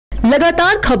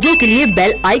लगातार खबरों के लिए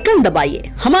बेल आइकन दबाइए।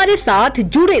 हमारे साथ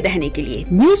जुड़े रहने के लिए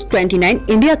न्यूज 29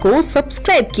 इंडिया को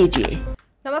सब्सक्राइब कीजिए।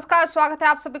 नमस्कार, स्वागत है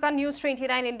आप सभी का न्यूज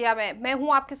 29 इंडिया में। मैं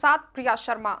हूं आपके साथ प्रिया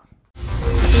शर्मा।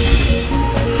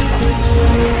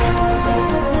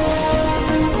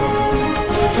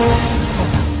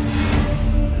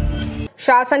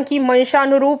 शासन की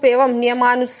मंशानुरूप एवं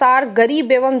नियमानुसार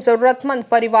गरीब एवं जरूरतमंद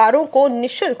परिवारों को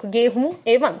निःशुल्क गेहूं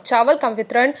एवं चावल का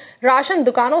वितरण राशन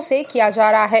दुकानों से किया जा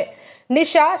रहा है।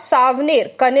 निशा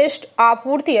सावनेर कनिष्ठ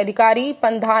आपूर्ति अधिकारी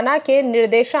पंधाना के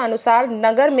निर्देशानुसार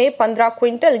नगर में 15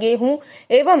 क्विंटल गेहूं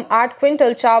एवं 8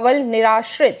 क्विंटल चावल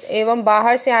निराश्रित एवं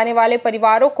बाहर से आने वाले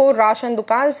परिवारों को राशन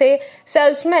दुकान से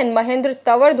सेल्समैन महेंद्र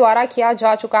तंवर द्वारा किया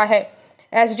जा चुका है।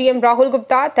 एसडीएम राहुल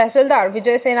गुप्ता, तहसीलदार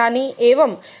विजय सेनानी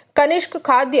एवं कनिष्ठ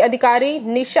खाद्य अधिकारी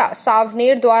निशा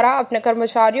सावनेर द्वारा अपने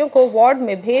कर्मचारियों को वार्ड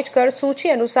में भेजकर सूची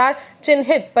अनुसार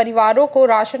चिन्हित परिवारों को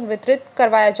राशन वितरित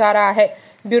करवाया जा रहा है।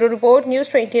 Bureau report news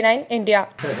 29 India.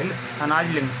 अनाज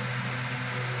लेंगे।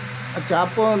 अच्छा,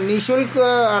 आपको निःशुल्क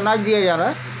अनाज दिया जा रहा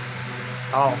है?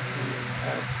 हाँ।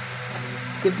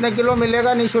 कितने किलो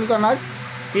मिलेगा निःशुल्क अनाज?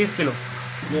 30 किलो।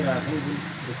 ये राशन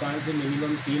दुकान से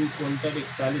मिनिमम 3 क्विंटल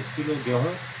 41 किलो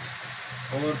गेहूँ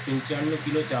और 95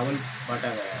 किलो चावल बांटा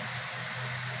गया है।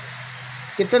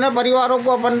 कितने परिवारों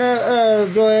को अपन ने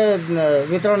जो है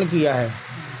वितरण किया है?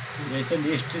 वैसे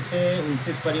लिस्ट से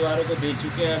 29 परिवारों को दे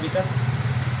चुके हैं अभी तक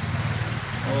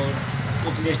और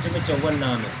उस लिस्ट में 54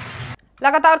 नाम है।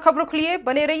 लगातार खबरों के लिए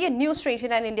बने रहिए न्यूज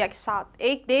 29 इंडिया के साथ।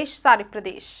 एक देश सारे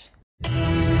प्रदेश।